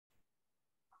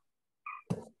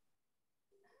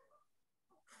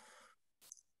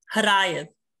Geraai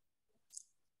het.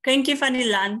 Kindjie van die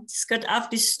land, skud af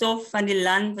die stof van die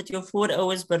land wat jou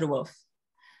voorouers beroof.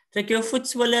 Trek jou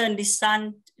voetsole in die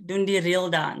sand, doen die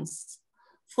reeldans.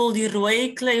 Voel die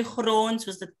rooi klei grond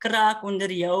soos dit kraak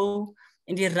onder jou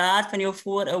en die raad van jou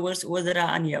voorouers oordra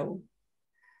aan jou.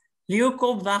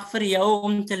 Leeukop wag vir jou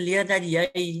om te leer dat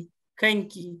jy,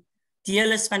 kindjie,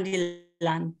 deel is van die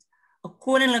land, 'n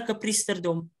koninklike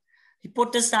priesterdom. Die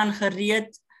potte staan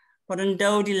gereed, maar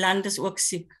onthou die land is ook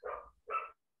siek.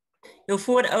 Jou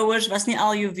voorouers was nie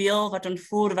al juweel wat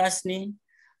ontvoer was nie.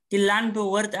 Die land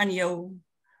behoort aan jou.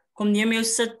 Kom neem jou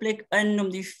sitplek in om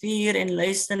die vuur en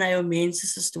luister na jou mense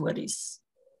se stories.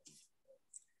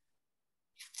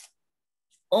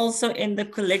 Also in the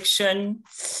collection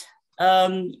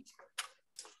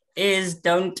is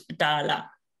Don't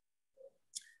Dala.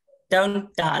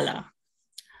 Don't Dala.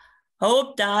 Hou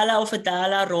op Dala of 'n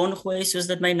Dala rondgooi soos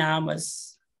dit my naam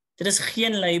is. Dit is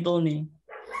geen label nie.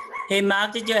 Hy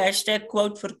maak dit jou hashtag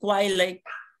quote vir kwaai lyk.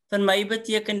 Vir my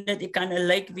beteken dit ek kan 'n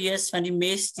lyk wees van die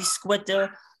mes, die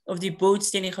skotte of die boots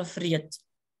teen die gevreet.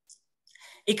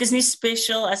 Ek is nie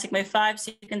special as ek my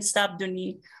 5-second stap doen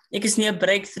nie. Ek is nie 'n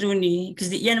breakthrough nie. Ek is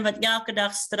die een wat elke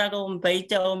dag struggle om by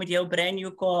te hou met jou brand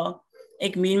new car.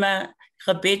 Ek meen my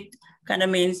gebed kan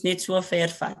 'n mens net so ver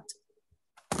vat.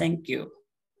 Thank you.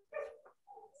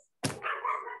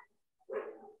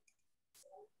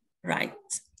 Right.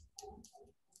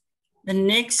 The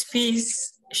next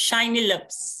piece, Shiny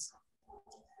Lips.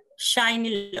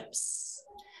 Shiny Lips.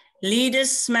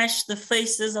 Leaders smash the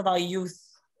faces of our youth.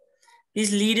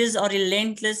 These leaders are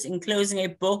relentless in closing a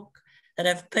book that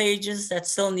have pages that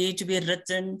still need to be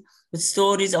written with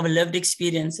stories of lived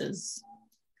experiences.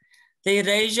 The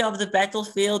erasure of the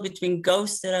battlefield between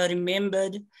ghosts that are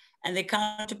remembered and their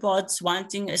counterparts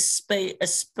wanting a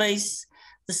space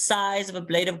the size of a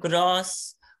blade of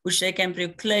grass, which they can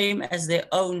proclaim as their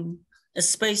own, a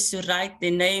space to write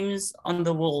their names on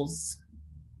the walls.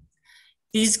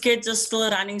 These kids are still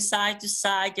running side to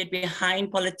side, yet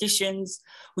behind politicians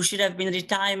who should have been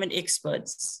retirement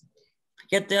experts.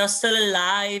 Yet they are still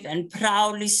alive and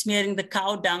proudly smearing the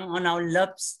cow dung on our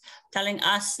lips, telling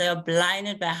us they are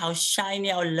blinded by how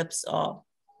shiny our lips are.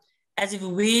 As if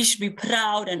we should be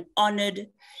proud and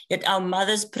honored, yet our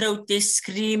mothers protest,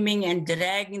 screaming and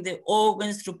dragging their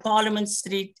organs through Parliament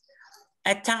Street.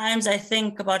 At times I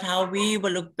think about how we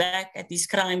will look back at these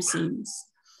crime scenes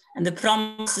and the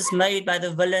promises made by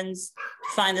the villains to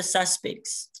find the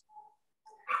suspects.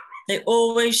 They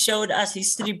always showed us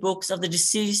history books of the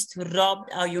deceased who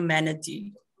robbed our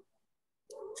humanity.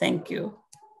 Thank you.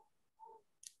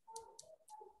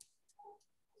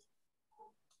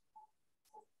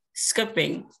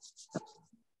 Skipping.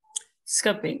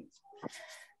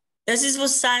 This is for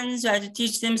sons who have to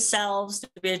teach themselves to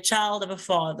be a child of a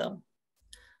father.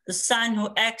 The son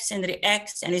who acts and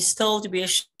reacts and is told to be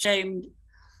ashamed.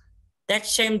 That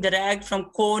shame dragged from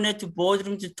corner to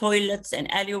boardroom to toilets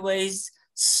and alleyways,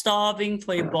 starving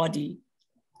for a body.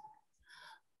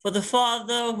 For the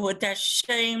father who attached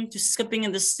shame to skipping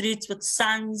in the streets with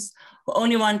sons who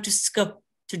only want to skip,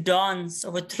 to dance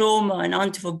over trauma and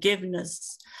onto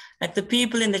forgiveness, like the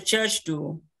people in the church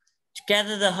do, to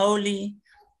gather the holy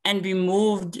and be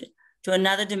moved to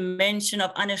another dimension of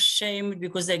unashamed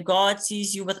because that God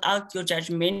sees you without your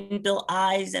judgmental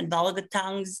eyes and vulgar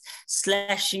tongues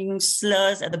slashing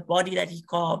slurs at the body that he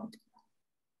carved.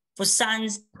 For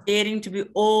sons daring to be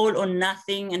all or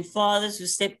nothing and fathers who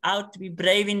step out to be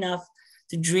brave enough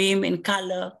to dream in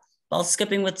color while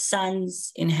skipping with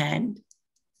sons in hand.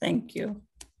 Thank you.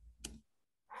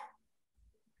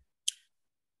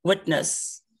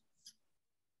 Witness.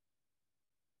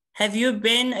 Have you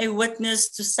been a witness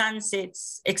to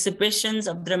sunsets, exhibitions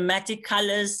of dramatic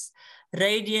colors,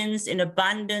 radiance in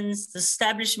abundance, the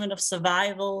establishment of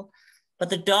survival, but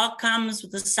the dark comes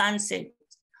with the sunset,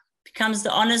 becomes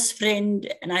the honest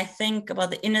friend, and I think about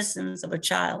the innocence of a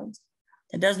child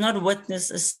that does not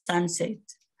witness a sunset,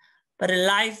 but a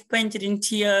life painted in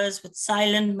tears with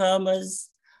silent murmurs,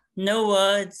 no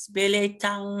words, barely a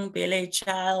tongue, barely a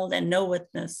child, and no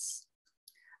witness.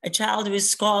 A child who is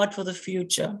scarred for the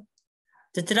future.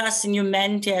 The trust in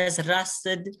humanity has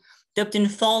rusted, dipped in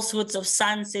falsehoods of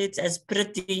sunsets as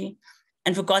pretty,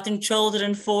 and forgotten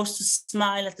children forced to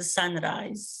smile at the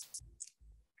sunrise.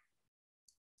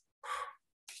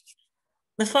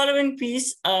 The following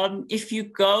piece, if you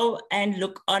go and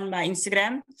look on my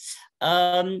Instagram,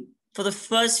 for the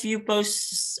first few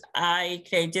posts I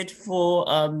created for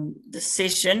the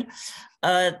session,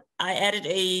 I added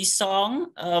a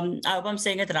song, I hope I'm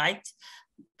saying it right,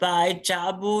 by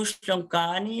Jabu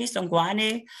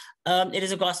Slongwane. It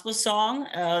is a gospel song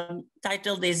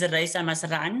titled There's a Race I Must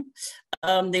Run.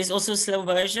 There's also a slow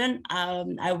version.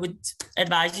 I would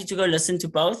advise you to go listen to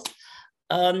both.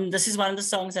 This is one of the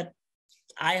songs that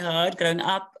I heard growing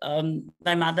up.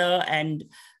 My mother and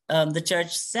the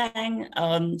church sang.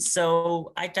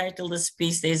 So I titled this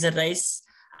piece, There's a Race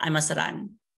I Must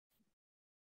Run.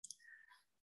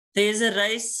 There's a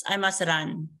race I must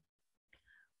run.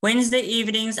 Wednesday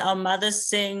evenings, our mothers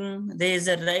sing, there's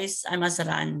a race I must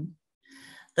run.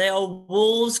 There are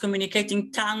wolves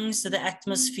communicating tongues to the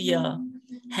atmosphere,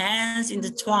 hands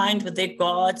intertwined with their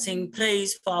God, sing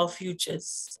praise for our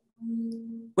futures.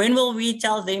 When will we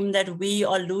tell them that we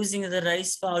are losing the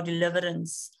race for our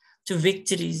deliverance to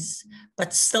victories,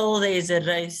 but still there is a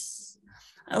race?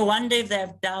 I wonder if they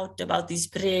have doubt about these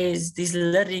prayers, these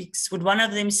lyrics. Would one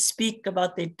of them speak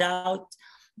about their doubt,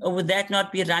 or would that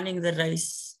not be running the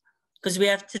race? Because we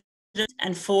have tripped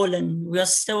and fallen. We are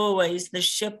stowaways. The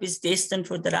ship is destined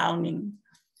for drowning,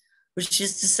 which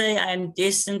is to say, I am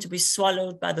destined to be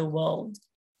swallowed by the world.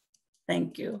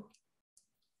 Thank you.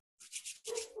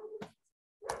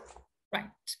 Right.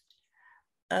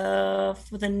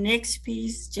 For the next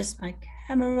piece, just my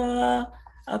camera.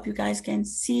 I hope you guys can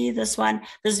see this one.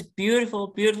 This beautiful,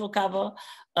 beautiful cover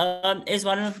is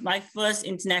one of my first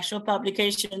international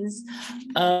publications,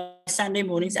 Sunday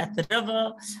mornings at the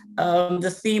river. The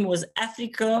theme was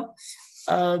Africa.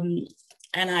 And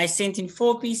I sent in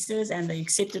 4 pieces and they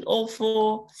accepted all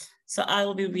 4. So I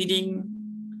will be reading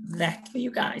that for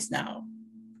you guys now.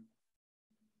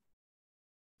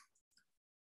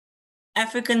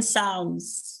 African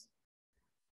sounds.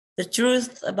 The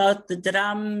truth about the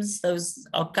drums, those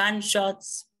are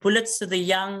gunshots, bullets to the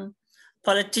young,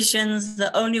 politicians,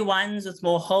 the only ones with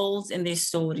more holes in their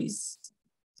stories.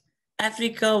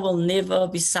 Africa will never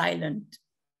be silent.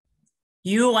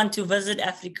 You want to visit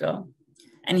Africa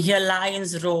and hear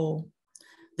lions roar.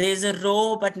 There's a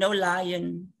roar, but no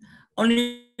lion,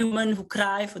 only women who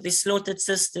cry for their slaughtered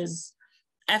sisters.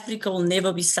 Africa will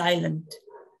never be silent.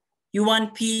 You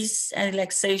want peace and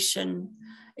relaxation,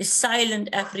 a silent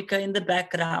Africa in the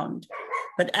background,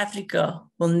 but Africa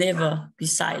will never be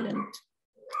silent.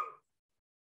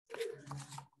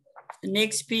 The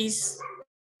next piece,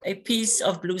 a piece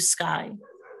of blue sky.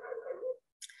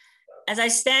 As I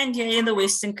stand here in the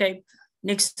Western Cape,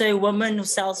 next to a woman who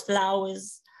sells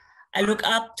flowers, I look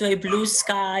up to a blue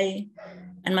sky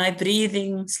and my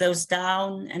breathing slows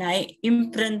down and I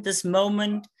imprint this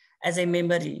moment as a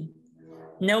memory,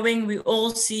 knowing we all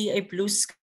see a blue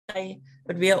sky,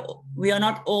 but we are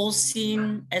not all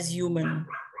seen as human.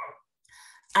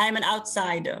 I am an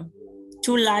outsider,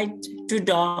 too light, too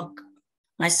dark.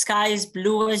 My sky is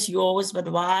blue as yours,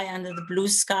 but why under the blue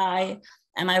sky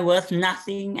am I worth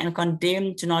nothing and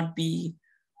condemned to not be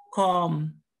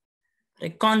calm? A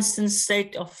constant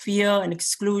state of fear and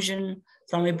exclusion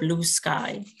from a blue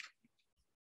sky.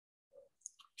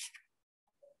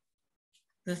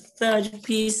 The third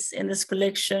piece in this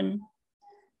collection,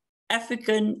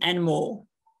 African and more.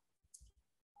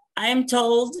 I am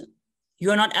told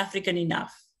you are not African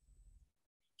enough.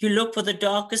 You look for the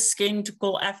darkest skin to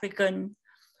call African,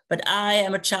 but I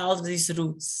am a child of these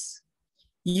roots.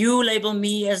 You label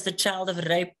me as the child of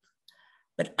rape,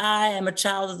 but I am a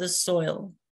child of the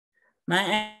soil.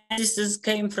 My ancestors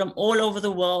came from all over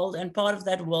the world, and part of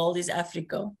that world is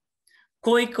Africa.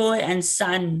 Khoi and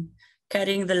San,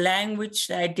 carrying the language,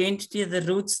 the identity, the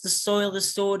roots, the soil, the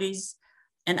stories,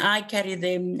 and I carry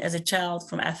them as a child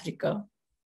from Africa.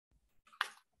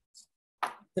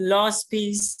 The last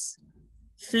piece,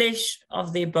 flesh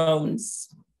of their bones.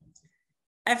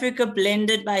 Africa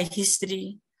blended by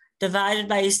history, divided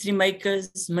by history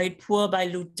makers, made poor by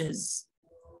looters.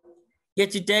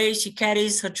 Yet today she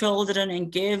carries her children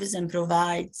and gives and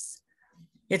provides.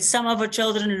 Yet some of her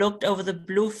children looked over the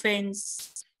blue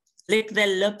fence, licked their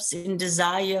lips in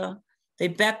desire. They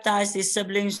baptized their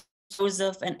siblings,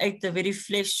 Joseph, and ate the very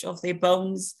flesh of their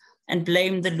bones and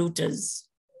blamed the looters.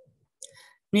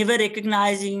 Never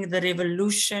recognizing the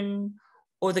revolution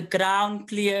or the ground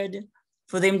cleared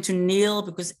for them to kneel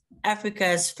because Africa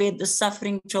has fed the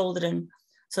suffering children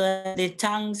so that their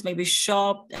tongues may be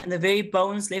sharp and the very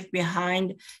bones left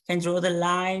behind can draw the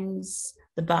lines,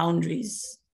 the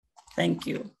boundaries. Thank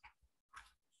you.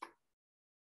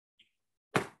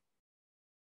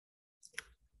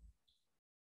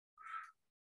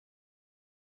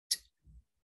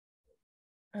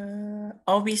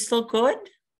 Are we still good?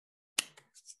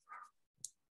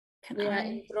 We are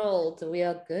enthralled. We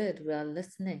are good. We are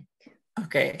listening.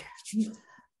 Okay.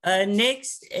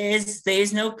 Next is There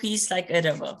is no peace like a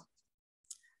river.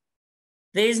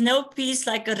 There is no peace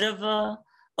like a river,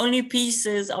 only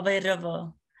pieces of a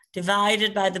river,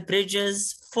 divided by the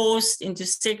bridges, forced into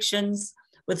sections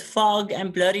with fog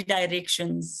and blurry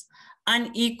directions,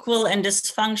 unequal and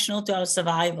dysfunctional to our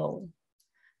survival.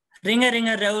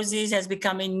 Ring-a-ring-a roses has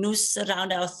become a noose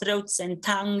around our throats and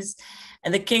tongues,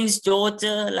 and the king's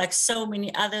daughter, like so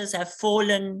many others, have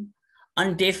fallen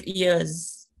on deaf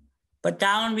ears. But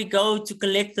down we go to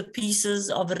collect the pieces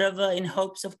of a river in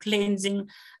hopes of cleansing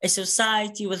a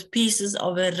society with pieces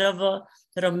of a river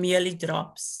that are merely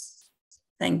drops.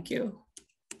 Thank you.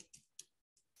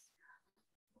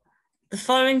 The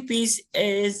following piece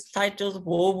is titled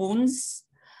War Wounds.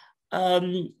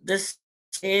 This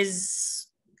is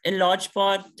in large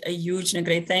part a huge and a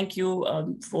great thank you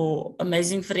for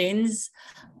amazing friends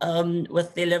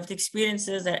with their lived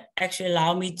experiences that actually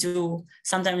allow me to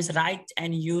sometimes write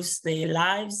and use their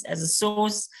lives as a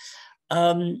source,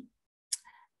 and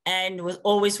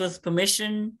always with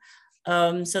permission.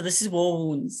 So this is War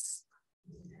Wounds.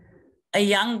 A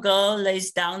young girl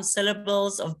lays down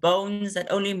syllables of bones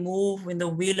that only move when the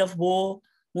wheel of war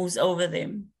moves over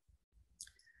them.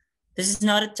 This is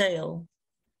not a tale.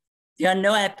 There are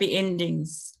no happy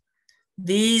endings.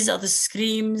 These are the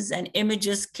screams and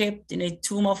images kept in a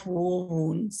tomb of war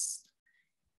wounds.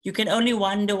 You can only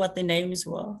wonder what the names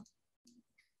were.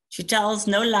 She tells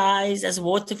no lies as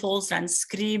waterfalls run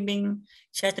screaming,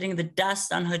 shattering the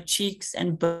dust on her cheeks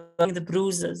and burning the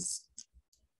bruises.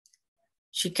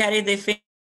 She carried their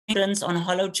fingerprints on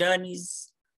hollow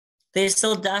journeys. There's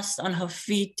still dust on her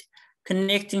feet,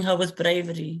 connecting her with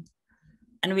bravery.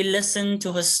 And we listen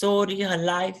to her story, her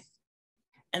life,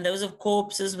 and those of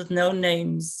corpses with no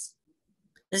names.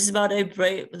 This is about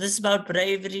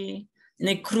bravery in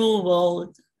a cruel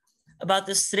world, about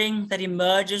the strength that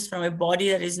emerges from a body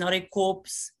that is not a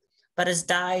corpse, but has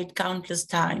died countless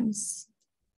times.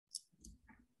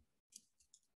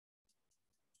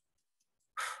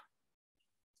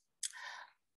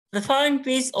 The following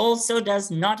piece also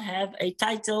does not have a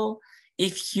title.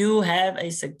 If you have a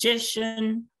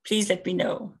suggestion, please let me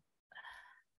know.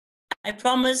 I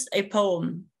promised a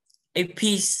poem, a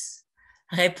piece.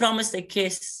 I promised a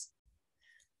kiss,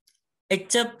 a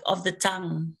tip of the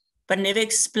tongue, but never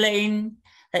explained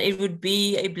that it would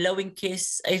be a blowing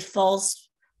kiss, a false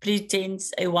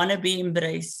pretense, a wannabe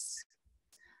embrace.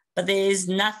 But there is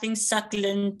nothing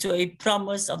succulent to a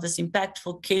promise of this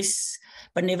impactful kiss,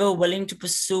 but never willing to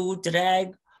pursue,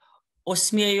 drag, or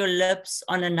smear your lips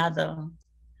on another.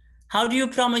 How do you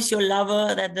promise your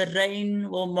lover that the rain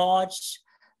will march,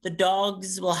 the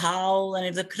dogs will howl, and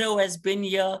if the crow has been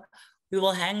here, we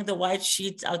will hang the white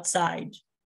sheets outside?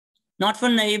 Not for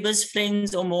neighbors,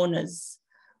 friends, or mourners.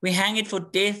 We hang it for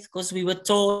death because we were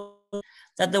told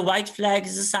that the white flag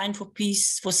is a sign for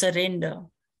peace, for surrender.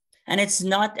 And it's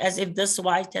not as if this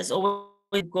white has always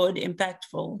been good,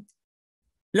 impactful.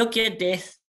 Look here,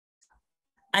 death.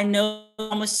 I know I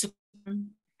promised to come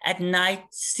at night,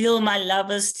 steal my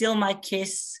lover, steal my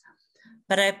kiss,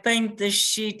 but I paint this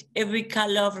sheet every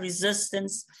color of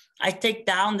resistance. I take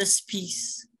down this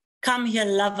piece. Come here,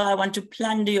 lover, I want to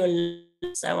plunder your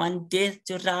lips. I want death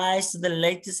to rise to the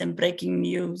latest and breaking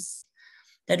news,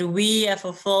 that we have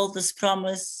fulfilled this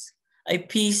promise, a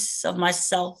piece of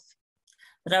myself,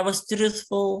 that I was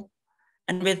truthful,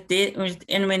 and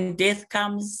when death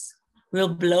comes,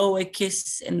 we'll blow a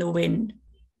kiss in the wind.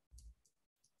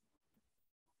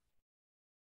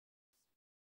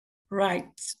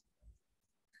 Right.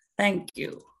 Thank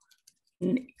you.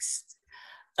 Next.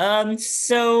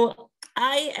 So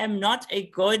I am not a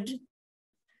good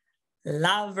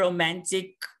love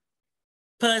romantic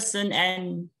person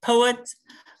and poet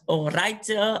or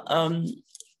writer.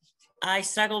 I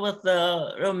struggle with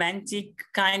the romantic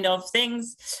kind of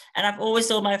things. And I've always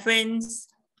told my friends,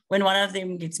 when one of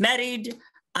them gets married,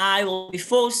 I will be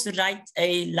forced to write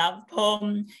a love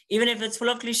poem. Even if it's full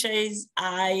of cliches,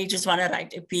 I just want to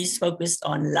write a piece focused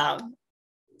on love.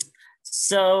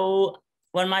 So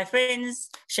when my friends,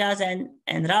 Shaz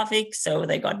and Rafik, so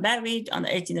they got married on the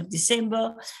 18th of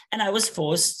December, and I was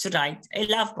forced to write a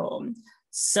love poem.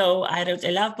 So I wrote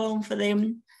a love poem for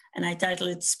them, and I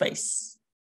titled it Space.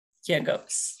 Here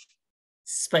goes.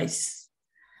 Space.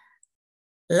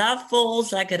 Love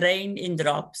falls like rain in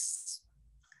drops,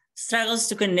 struggles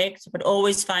to connect, but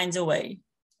always finds a way.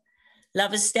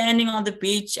 Love is standing on the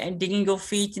beach and digging your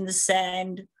feet in the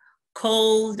sand,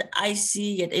 cold,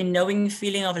 icy, yet a knowing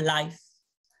feeling of life.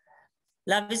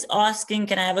 Love is asking,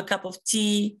 can I have a cup of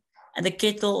tea, and the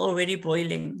kettle already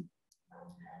boiling.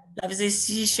 Love is a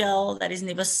seashell that is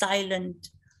never silent,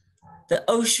 the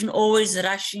ocean always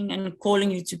rushing and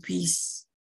calling you to peace.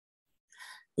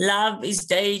 Love is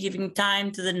day giving time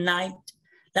to the night.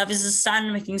 Love is the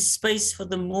sun making space for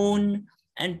the moon,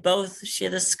 and both share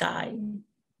the sky.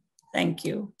 Thank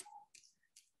you.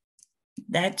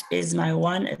 That is my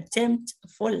one attempt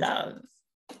for love.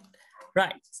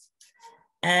 Right.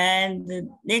 And the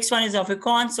next one is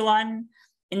Afrikaans one,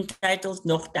 entitled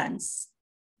Nogtans.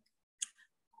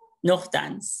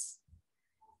 Nogtans.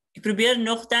 Ek probeer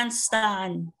nogtans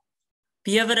staan,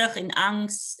 bewerig en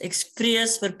angs, ek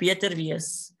vrees vir beter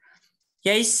wees.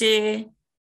 Jy sê,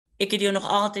 ek het jou nog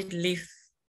altyd lief.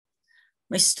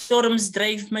 My storms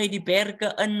dryf my die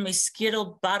berge in, my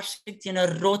skedel bars teen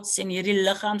 'n rots en hierdie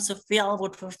liggaam se vel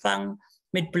word vervang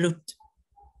met bloed.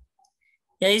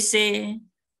 Jy sê,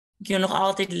 ek het jou nog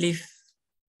altyd lief.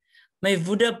 My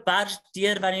woede bars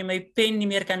deur wanneer my pen nie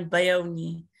meer kan byhou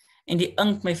nie en die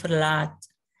ink my verlaat.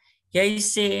 Jy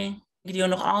sê, ek het jou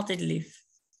nog altyd lief.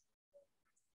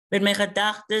 Met my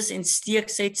gedagtes en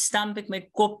steeksheid stamp ek my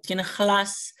kop teen 'n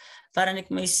glas waarin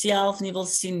ek myself nie wil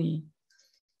sien nie.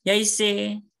 Jy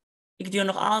sê, ek het jou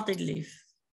nog altyd lief.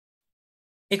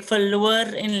 Ek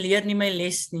verloor en leer nie my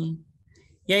les nie.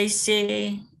 Jy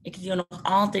sê, ek het jou nog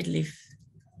altyd lief.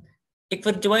 Ek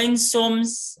verdwyn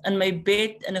soms in my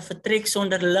bed in 'n vertrek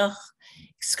sonder lig.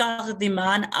 Ek skakel die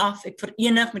maan af, ek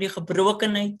verenig met die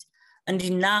gebrokenheid. In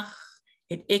die nag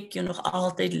het ek jou nog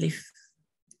altyd lief.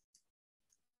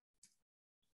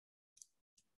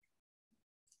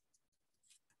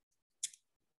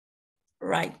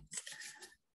 Right.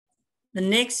 The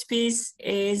next piece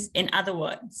is in other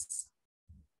words.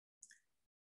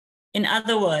 In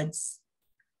other words,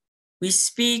 we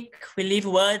speak, we leave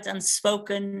words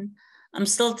unspoken. I'm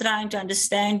still trying to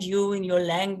understand you in your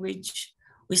language.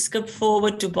 We skip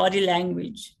forward to body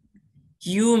language.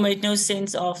 You made no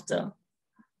sense after.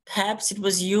 Perhaps it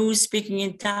was you speaking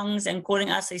in tongues and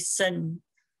calling us a sin.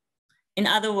 In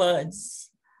other words,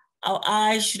 our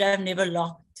eyes should have never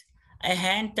locked. A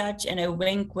hand touch and a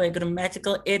wink were a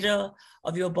grammatical error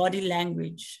of your body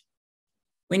language.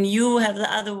 When you have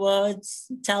the other words,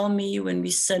 tell me when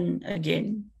we sin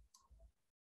again.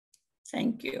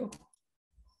 Thank you.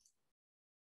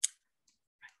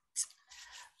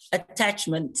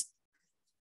 Attachment.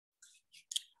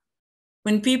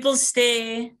 When people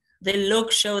stare, their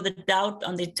look show the doubt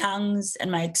on their tongues and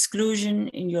my exclusion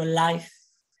in your life.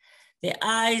 Their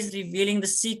eyes revealing the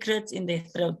secrets in their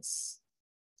throats.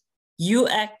 You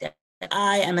act as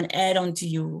I am an add-on to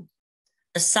you,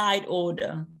 a side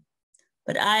order.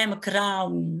 But I am a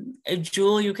crown, a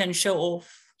jewel you can show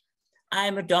off. I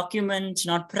am a document,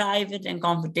 not private and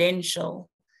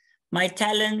confidential. My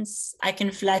talents, I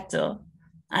can flatter.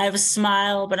 I have a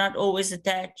smile, but not always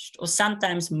attached, or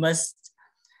sometimes missed,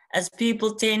 as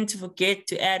people tend to forget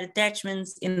to add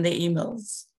attachments in their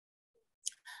emails.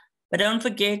 But don't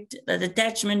forget that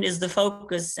attachment is the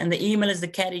focus and the email is the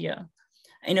carrier,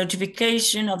 a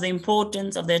notification of the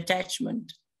importance of the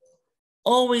attachment.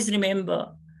 Always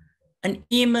remember, an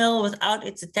email without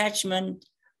its attachment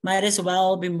might as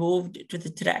well be moved to the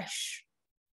trash.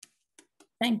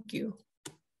 Thank you.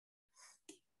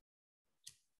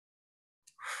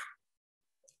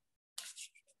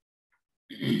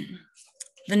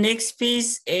 The next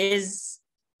piece is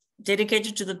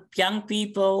dedicated to the young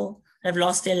people who have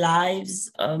lost their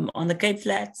lives on the Cape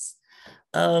Flats.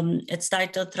 It's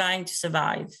titled Trying to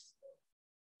Survive.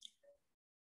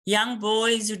 Young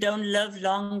boys who don't live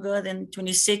longer than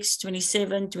 26,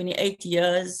 27, 28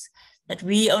 years, that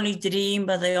we only dream,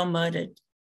 but they are murdered.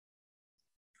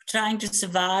 Trying to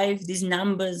survive these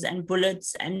numbers and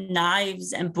bullets and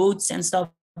knives and boots and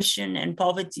starvation and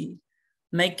poverty.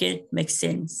 Make it make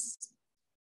sense.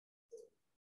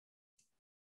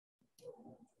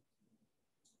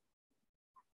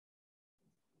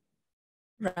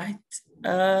 Right.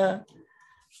 The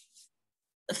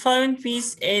following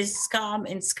piece is Skam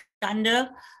in Skande.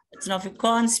 It's an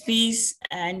Afrikaans piece,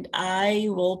 and I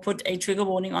will put a trigger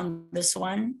warning on this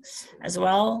one as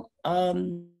well.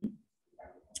 Skam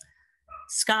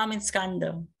in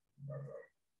Skande.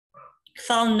 Ek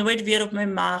val nooit weer op my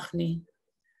maag nie.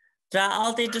 Dra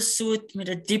altyd 'n soet met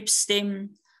 'n diep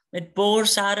stem, met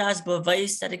borshare as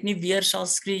bewys dat ek nie weer sal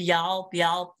skree help,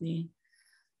 help nie.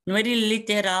 Nooit die lied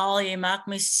herhaal, jy maak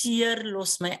my seer,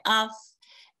 los my af,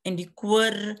 en die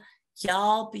koor,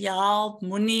 help, help,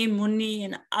 moenie, moenie,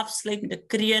 en afsluit met 'n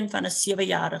kreun van 'n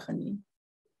 7-jarige nie.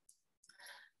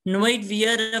 Nooit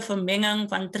weer 'n vermenging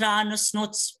van trane,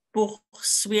 snot, spoeg,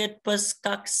 sweet, pis,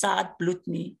 kak, saad, bloed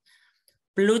nie.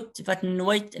 Bloed wat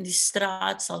nooit in die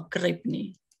straat sal kruip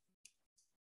nie.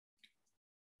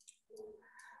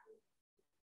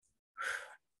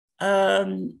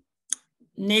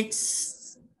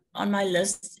 Next on my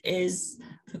list is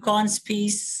Afrikaans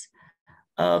piece.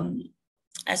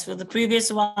 As for the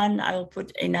previous one, I will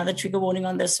put another trigger warning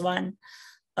on this one.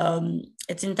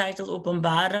 It's entitled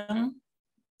Openbaring.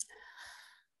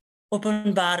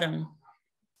 Openbaring.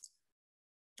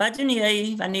 Wat doen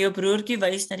jy wanneer jou broertjie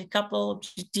wys na die koppel op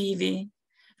die TV,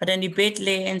 wat in die bed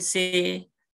lê en sê,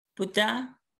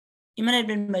 Boeta, iemand het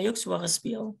met my ook so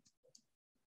gespeel.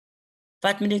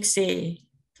 Wat moet ek sê?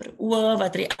 Vir oë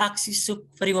wat reaksie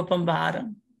soek vir die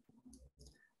openbaring.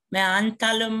 My hand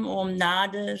talm om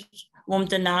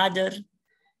te nader.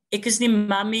 Ek is nie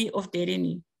mommy of daddy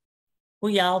nie.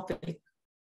 Hoe help ek?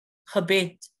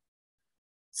 Gebed.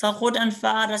 Sal God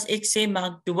aanvaar as ek sê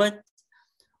maak dood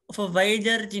of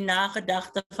verwyder die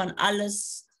nagedagte van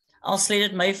alles, al sluit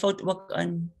dit my fout ook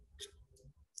in.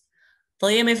 Wil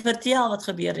jy my vertel wat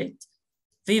gebeur het?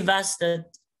 Wie was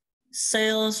dit?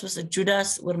 Seil soos 'n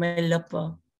Judas oor my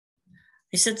lippe.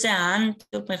 Hy sit sy hand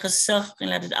op my gesig en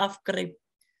laat dit afkruip.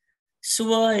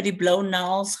 So het die blou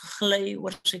naels gegly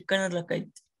oor sy kinderlikheid.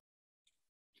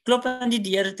 Klop aan die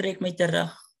deur trek my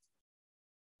terug.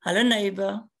 Hallo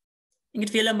neighbor, ek het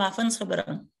vir julle muffins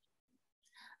gebring.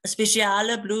 'n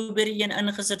Spesiale blueberry een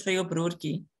ingesit vir jou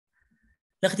broertjie.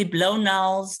 Lig die blou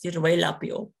naels die rooi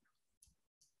lappie op.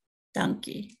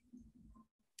 Dankie.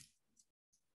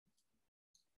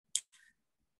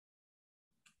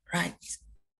 Right.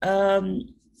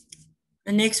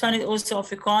 The next one is also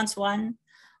Afrikaans one,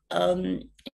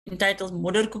 entitled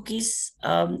Modderkoekies.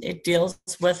 It deals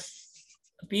with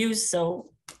abuse,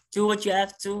 so do what you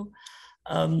have to.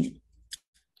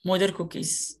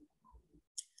 Modderkoekies.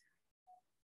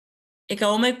 Ek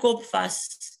hou my kop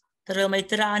vas terwyl my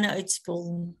trane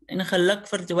uitspoel en geluk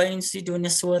verdwyn soos die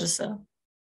dinosourse.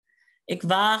 Ek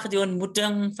waag die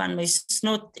ontmoeting van my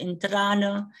snot en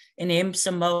trane en hemp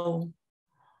se mou.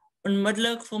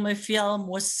 Onmiddellik voel my vel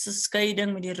Moses'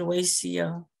 skeiding met die rooi see.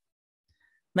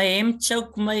 My hemp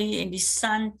choke my en die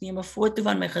sand neem 'n foto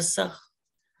van my gesig.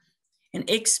 En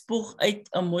ek spoeg uit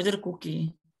 'n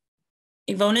modderkoekie.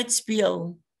 Ek wou net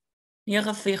speel, nie 'n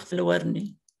geveg verloor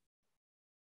nie.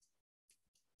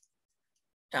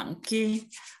 Dankie.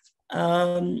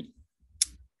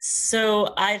 So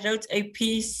I wrote a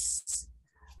piece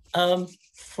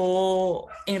for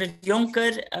Ingrid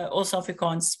Jonker, also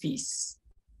Afrikaans piece.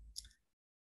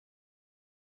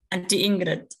 Auntie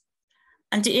Ingrid,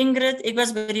 ek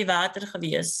was by die water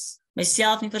gewees,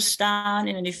 myself nie verstaan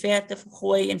en in die verte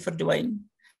vergooi en verdwyn.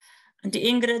 Auntie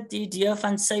Ingrid, die idee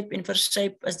van suip en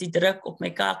versuip is die druk op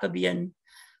my kakebeen,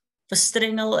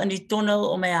 verstrengel in die tonnel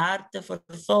om my hart te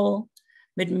vervul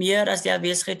met meer as die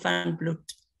afwesigheid van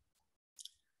bloed.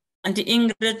 Auntie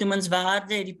Ingrid,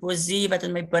 noemenswaarde het die poësie wat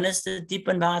in my binneste diep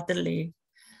in water lê.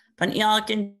 Van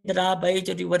elkeen dra by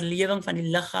tot die oorlewing van die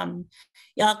liggaam.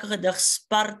 Elke gedig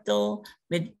spartel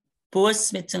met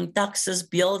boos met sintaksis,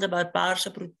 beelde,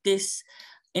 barbaarse protes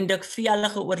en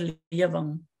dikvelige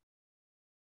oorlewing.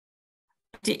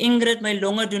 Die Ingrid, my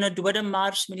longe doen 'n dode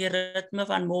mars met die ritme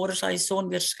van môre sal die son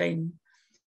weer skyn.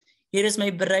 Hier is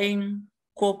my brein,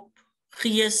 kop,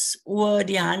 gees, oë,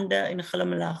 die hande en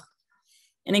glimlag.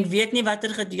 En ek weet nie watter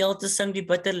gedeelte sing die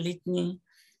bitter lied nie,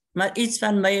 maar iets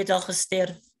van my het al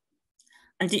gesterf.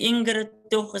 En die Ingrid,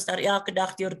 tog is daar elke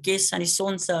dag die orkes aan die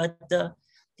son se hitte,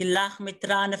 die lag met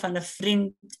trane van 'n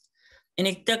vriend, en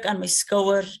ek tik aan my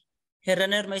skouer,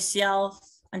 herinner myself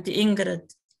aan die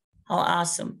Ingrid, hou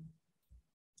asem.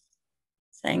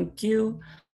 Thank you.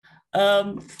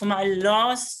 For my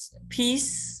last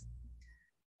piece,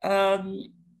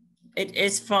 it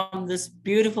is from this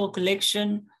beautiful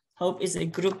collection, Hope is a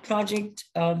Group Project.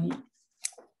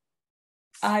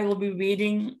 I will be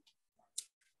reading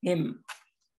him.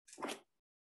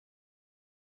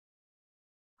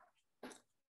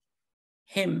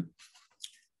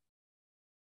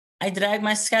 I drag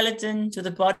my skeleton to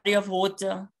the body of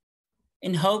water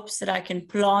in hopes that I can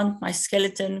plant my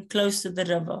skeleton close to the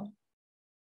river.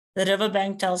 The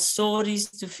riverbank tells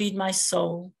stories to feed my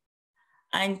soul.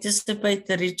 I anticipate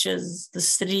the riches, the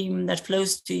stream that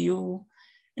flows to you,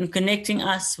 and connecting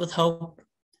us with hope.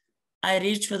 I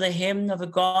reach for the hem of a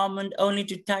garment only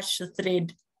to touch the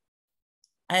thread.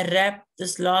 I wrap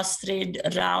this last thread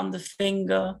around the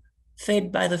finger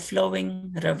fed by the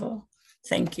flowing river.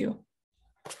 Thank you.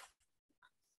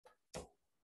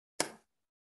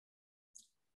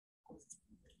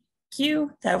 Thank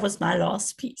you. That was my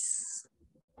last piece.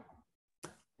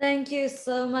 Thank you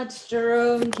so much,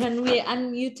 Jerome. Can we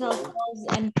unmute ourselves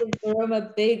and give Jerome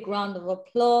a big round of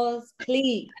applause,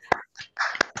 please?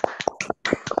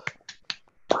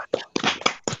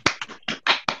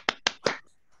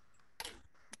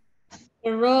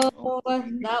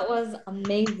 Jerome, that was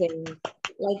amazing.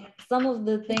 Like, some of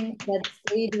the things that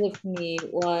stayed with me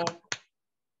were,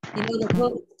 you know, the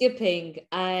whole skipping.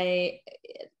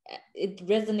 It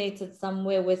resonated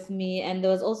somewhere with me. And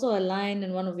there was also a line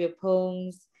in one of your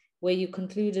poems where you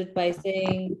concluded by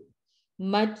saying,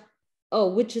 much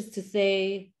oh, which is to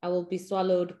say, I will be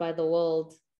swallowed by the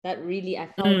world. That really, I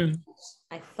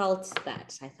felt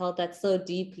that so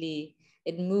deeply.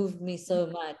 It moved me so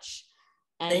much.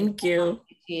 And thank you.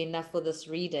 Enough for this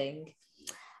reading.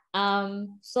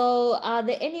 So are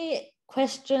there any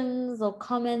questions or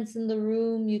comments in the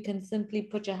room? You can simply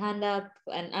put your hand up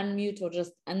and unmute, or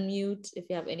just unmute if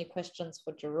you have any questions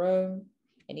for Jerome,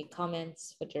 any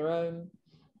comments for Jerome.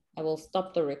 I will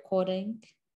stop the recording.